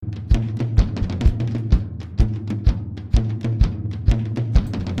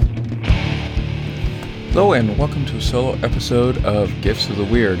Hello and welcome to a solo episode of Gifts of the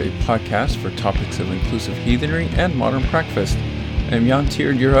Weird, a podcast for topics of inclusive heathenry and modern breakfast. I'm Jan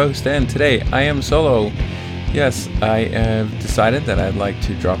Tierd, your host, and today I am solo. Yes, I have decided that I'd like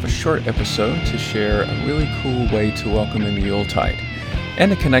to drop a short episode to share a really cool way to welcome in the Yuletide, and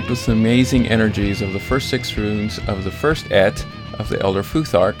to connect with the amazing energies of the first 6 runes of the first Et of the Elder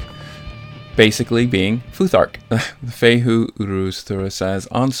Futhark, basically being Futhark, the Fehu Uruz Thurasaz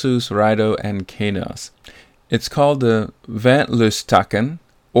Ansus Raido and Kenas. It's called the Ventlustaken,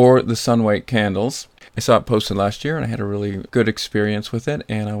 or the Sunwake Candles. I saw it posted last year and I had a really good experience with it,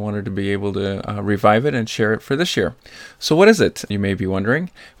 and I wanted to be able to revive it and share it for this year. So what is it, you may be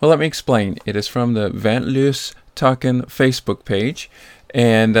wondering? Well, let me explain. It is from the Ventlustaken Facebook page,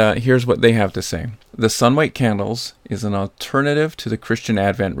 and here's what they have to say. The Sunwake Candles is an alternative to the Christian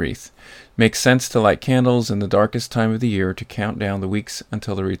Advent wreath. Makes sense to light candles in the darkest time of the year to count down the weeks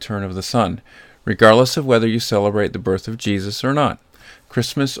until the return of the sun, regardless of whether you celebrate the birth of Jesus or not.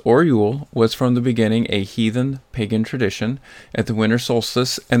 Christmas or Yule was from the beginning a heathen pagan tradition at the winter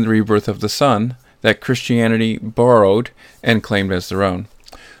solstice and the rebirth of the sun that Christianity borrowed and claimed as their own.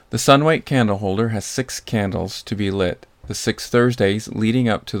 The Sunwake candle holder has 6 candles to be lit, the 6 Thursdays leading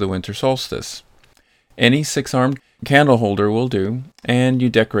up to the winter solstice. Any 6-armed candle holder will do, and you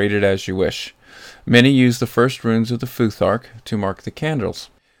decorate it as you wish. Many use the first runes of the Futhark to mark the candles.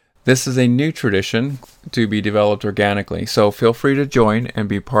 This is a new tradition to be developed organically, so feel free to join and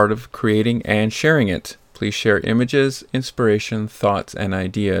be part of creating and sharing it. Please share images, inspiration, thoughts, and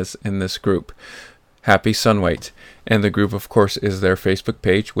ideas in this group. Happy Sunwake. And the group, of course, is their Facebook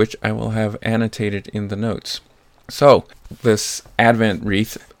page, which I will have annotated in the notes. So, this Advent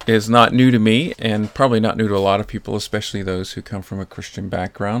wreath is not new to me, and probably not new to a lot of people, especially those who come from a Christian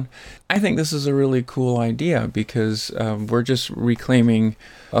background. I think this is a really cool idea because we're just reclaiming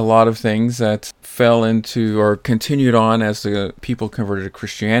a lot of things that fell into or continued on as the people converted to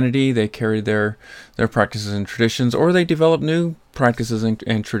Christianity. They carried their practices and traditions, or they developed new practices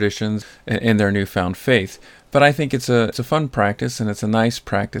and traditions in their newfound faith. But I think it's a fun practice, and it's a nice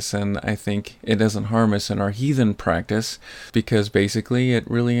practice, and I think it doesn't harm us in our heathen practice, because basically it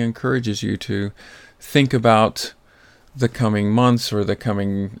really encourages you to think about the coming months or the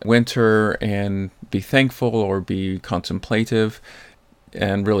coming winter and be thankful or be contemplative.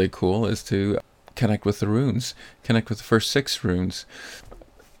 And really cool is to connect with the runes, connect with the first 6 runes.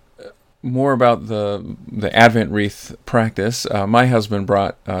 More about the Advent wreath practice. My husband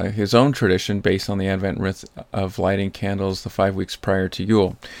brought his own tradition based on the Advent wreath of lighting candles the 5 weeks prior to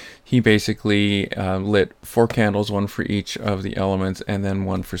Yule. He basically lit 4 candles, 1 for each of the elements, and then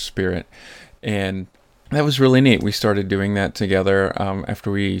 1 for spirit. And that was really neat. We started doing that together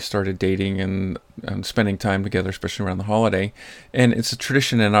after we started dating and spending time together, especially around the holiday. And it's a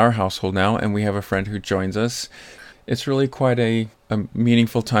tradition in our household now, and we have a friend who joins us. It's really quite a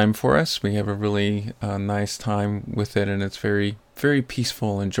meaningful time for us. We have a really nice time with it, and it's very, very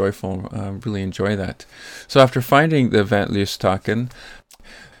peaceful and joyful. Really enjoy that. So after finding the Ventlustaken,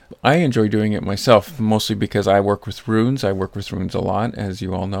 I enjoy doing it myself, mostly because I work with runes. I work with runes a lot, as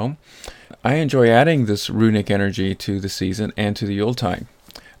you all know. I enjoy adding this runic energy to the season and to the Yuletide.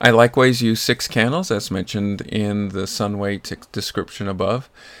 I likewise use 6 candles, as mentioned in the Sunwake description above.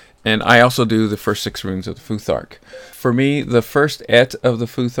 And I also do the first 6 runes of the Futhark. For me, the first Et of the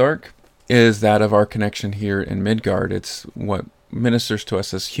Futhark is that of our connection here in Midgard. It's what ministers to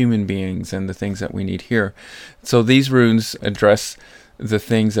us as human beings and the things that we need here. So these runes address the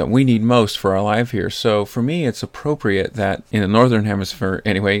things that we need most for our life here. So for me, it's appropriate that in the Northern Hemisphere,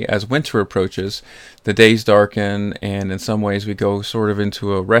 anyway, as winter approaches, the days darken, and in some ways we go sort of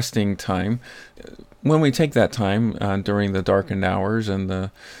into a resting time. When we take that time during the darkened hours and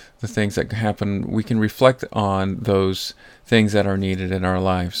the things that happen, we can reflect on those things that are needed in our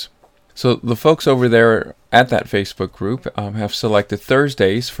lives. So the folks over there at that Facebook group have selected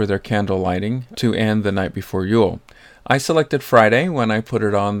Thursdays for their candle lighting to end the night before Yule. I selected Friday when I put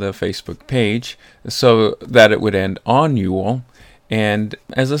it on the Facebook page so that it would end on Yule. And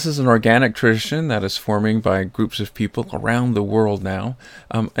as this is an organic tradition that is forming by groups of people around the world now,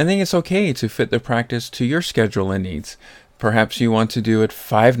 I think it's okay to fit the practice to your schedule and needs. Perhaps you want to do it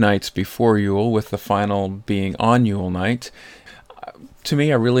 5 nights before Yule, with the final being on Yule night. To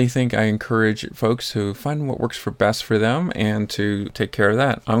me, I really think I encourage folks to find what works best for them and to take care of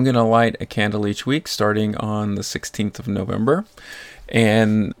that. I'm going to light a candle each week starting on the 16th of November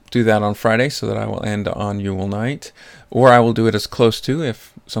and do that on Friday so that I will end on Yule night. Or I will do it as close to,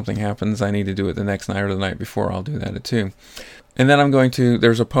 if something happens, I need to do it the next night or the night before, I'll do that too. And then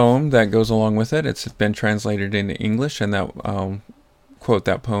there's a poem that goes along with it. It's been translated into English, and that quote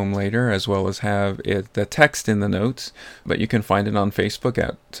that poem later, as well as have the text in the notes. But you can find it on Facebook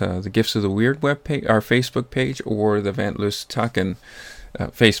at the Gifts of the Weird webpage, our Facebook page, or the Vent Lustaken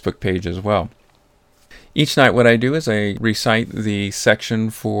Facebook page as well. Each night what I do is I recite the section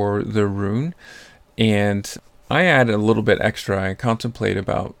for the rune, and I add a little bit extra. I contemplate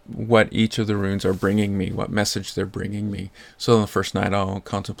about what each of the runes are bringing me, what message they're bringing me. So on the first night I'll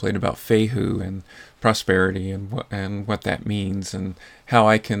contemplate about Fehu and prosperity and what that means, and how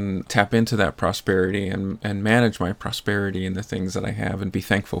I can tap into that prosperity and manage my prosperity and the things that I have and be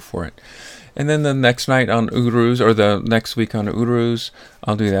thankful for it. And then the next night on Uruz, or the next week on Uruz,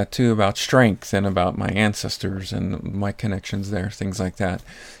 I'll do that too, about strength and about my ancestors and my connections there, things like that.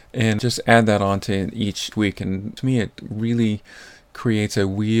 And just add that on to each week. And to me, it really creates a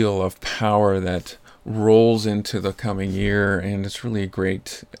wheel of power that rolls into the coming year. And it's really a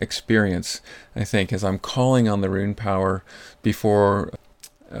great experience, I think, as I'm calling on the rune power before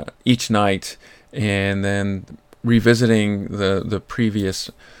each night, and then revisiting the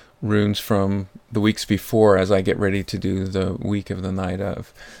previous runes from the weeks before as I get ready to do the week of the night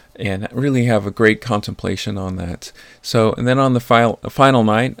of, and really have a great contemplation on that. So, and then on the final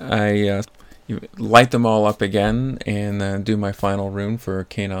night, I light them all up again and do my final rune for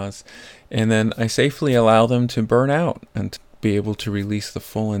Kenaz, and then I safely allow them to burn out and to be able to release the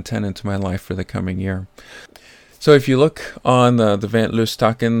full intent into my life for the coming year. So if you look on the Vent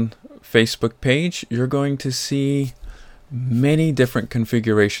Lustaken Facebook page, you're going to see many different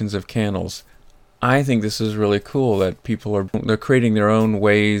configurations of candles. I think this is really cool that people they're creating their own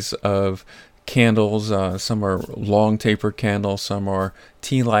ways of candles. Some are long taper candles, some are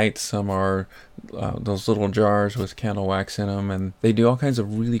tea lights, some are those little jars with candle wax in them, and they do all kinds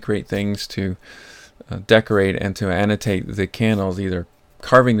of really great things to decorate and to annotate the candles, either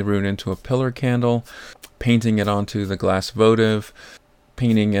carving the rune into a pillar candle, painting it onto the glass votive,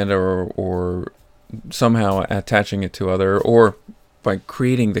 painting it or somehow attaching it to other, or by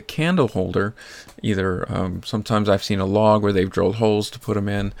creating the candle holder. Either sometimes I've seen a log where they've drilled holes to put them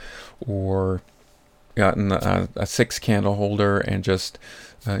in, or gotten a 6 candle holder and just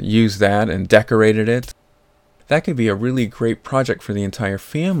used that and decorated it. That could be a really great project for the entire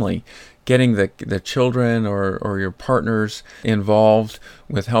family, getting the children or your partners involved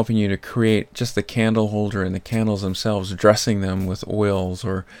with helping you to create just the candle holder and the candles themselves, dressing them with oils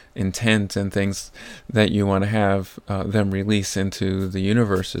or intent and things that you want to have them release into the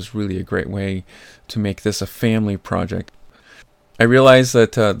universe is really a great way to make this a family project. I realize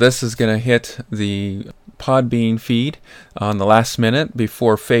that this is going to hit the Podbean feed on the last minute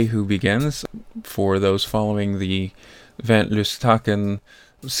before Fehu begins, for those following the Vent Lustaken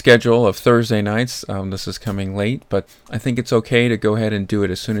schedule of Thursday nights. This is coming late, but I think it's okay to go ahead and do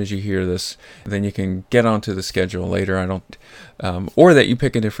it as soon as you hear this. Then you can get onto the schedule later. Or that you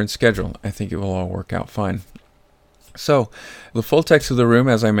pick a different schedule. I think it will all work out fine. So, the full text of the room,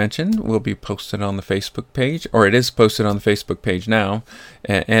 as I mentioned, will be posted on the Facebook page, or it is posted on the Facebook page now,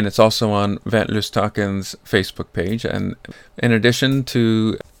 and it's also on Vent Lustaken's Facebook page. And in addition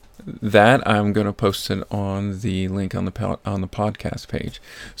to that, I'm going to post it on the link on the podcast page.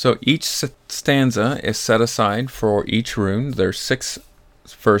 So each stanza is set aside for each rune. There's 6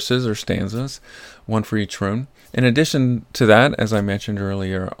 verses or stanzas, one for each rune. In addition to that, as I mentioned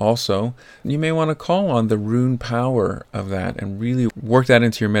earlier, also, you may want to call on the rune power of that and really work that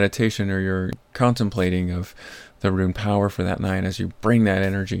into your meditation or your contemplating of the rune power for that night as you bring that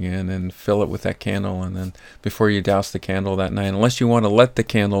energy in and fill it with that candle. And then before you douse the candle that night, unless you want to let the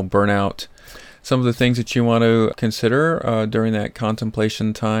candle burn out, some of the things that you want to consider during that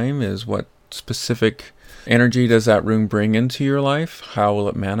contemplation time is what specific energy does that rune bring into your life? How will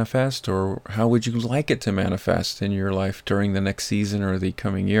it manifest, or how would you like it to manifest in your life during the next season or the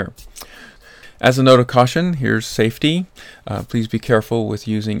coming year? As a note of caution, here's safety. Please be careful with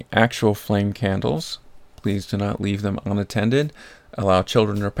using actual flame candles. Please do not leave them unattended. Allow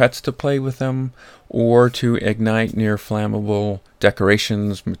children or pets to play with them, or to ignite near flammable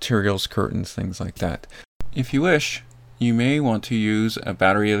decorations, materials, curtains, things like that. If you wish, you may want to use a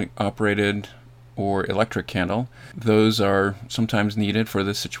battery-operated or electric candle. Those are sometimes needed for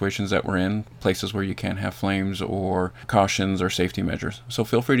the situations that we're in, places where you can't have flames or cautions or safety measures. So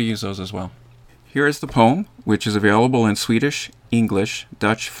feel free to use those as well. Here is the poem, which is available in Swedish, English,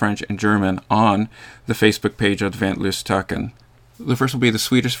 Dutch, French, and German on the Facebook page of Vent Lustaken. The first will be the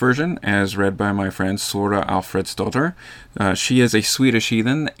Swedish version, as read by my friend Sora Alfredsdotter. She is a Swedish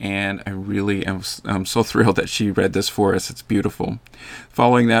heathen, and I really am so thrilled that she read this for us. It's beautiful.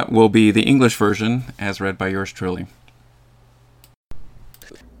 Following that will be the English version, as read by yours truly.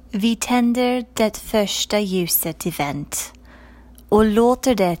 Vi tänder det första ljuset i Vent och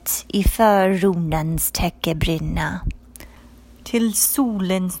låter det i förronans täcke brinna. Till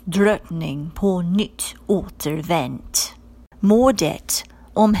solens drottning på nytt återvänt. Må det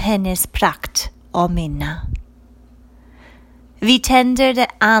om hennes prakt av minna. Vi tänder det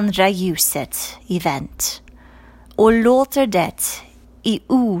andra ljuset i vänt och låter det i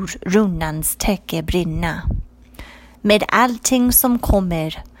runnans täcke brinna. Med allting som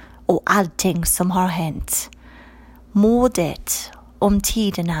kommer och allting som har hänt. Må det om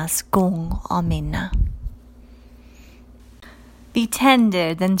tidernas gång av minna. Vi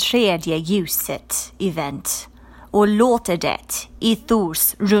tänder den tredje ljuset i vänt och låter det i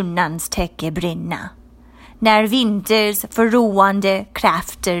Thors runnans täcke brinna. När vinters förråande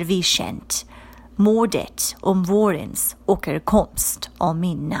krafter vi känt, må det om vårens återkomst av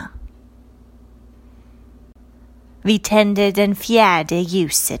minna. Vi tänder den fjärde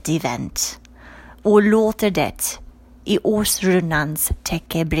ljuset i vänt och låter det i årsrunnans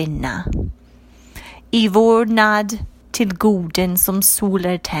täcke brinna. I vårdnad till goden som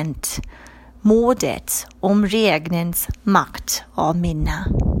soler tänt, må det om regnens makt av minna.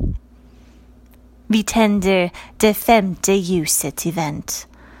 Vi tänder det femte ljuset i vänt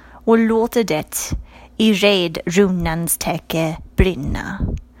och låter det i red runnans täcke brinna.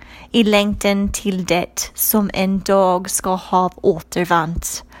 I längtan till det som en dag ska ha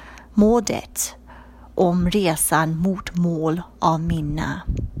återvant, må det om resan mot mål av minna.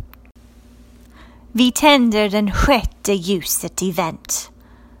 Vi tänder den sjätte ljuset i vänt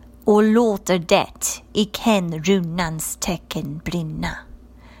och låter det i Ken runnans tecken brinna.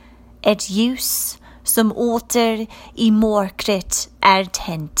 Ett ljus som åter i mörkret är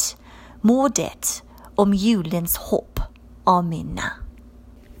tänt, må det om julens hopp av minna.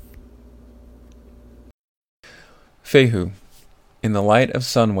 Fehu. In the light of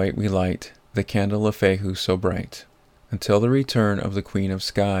Sunwait we light the candle of Fehu so bright. Until the return of the Queen of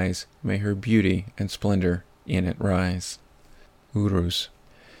Skies, may her beauty and splendor in it rise. Uruz.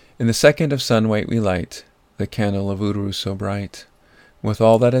 In the second of Sunwait we light the candle of Uruz so bright. With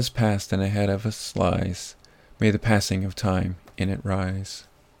all that has passed and ahead of us lies, may the passing of time in it rise.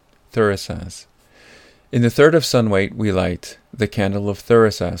 Thurisaz. In the third of Sunwait we light the candle of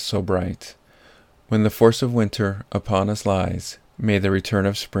Thurisaz so bright. When the force of winter upon us lies, may the return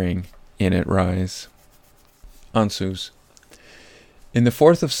of spring in it rise. Ansuz. In the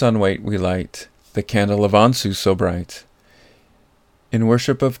fourth of Sunwait we light the candle of Ansuz so bright. In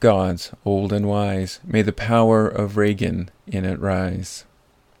worship of gods, old and wise, may the power of Regan in it rise.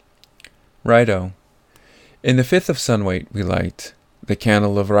 Raido. In the fifth of Sunwait we light the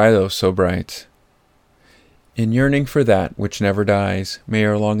candle of Raido so bright. In yearning for that which never dies, may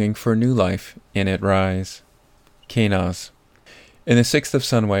our longing for new life in it rise. Kenaz. In the sixth of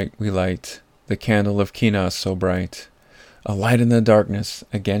Sunwait we light the candle of Kenaz so bright. A light in the darkness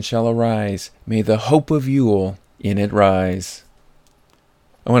again shall arise, may the hope of Yule in it rise.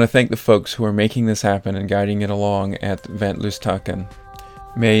 I want to thank the folks who are making this happen and guiding it along at Vent Lustaken.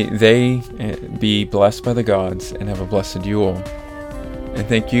 May they be blessed by the gods and have a blessed Yule. And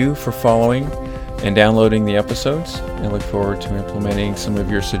thank you for following and downloading the episodes. I look forward to implementing some of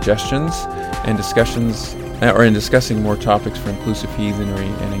your suggestions and discussions, or in discussing more topics for inclusive heathenry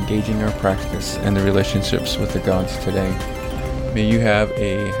and engaging our practice and the relationships with the gods today. May you have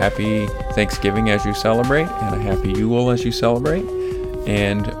a happy Thanksgiving as you celebrate, and a happy Yule as you celebrate,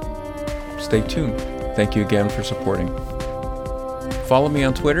 and stay tuned. Thank you again for supporting. Follow me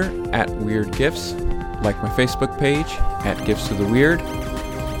on Twitter at WeirdGifts, like my Facebook page at Gifts of the Weird.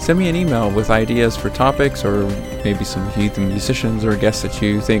 Send me an email with ideas for topics or maybe some heathen musicians or guests that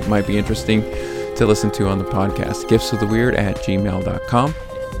you think might be interesting to listen to on the podcast. giftsoftheweird@gmail.com.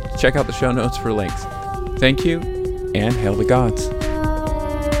 Check out the show notes for links. Thank you, and hail the gods.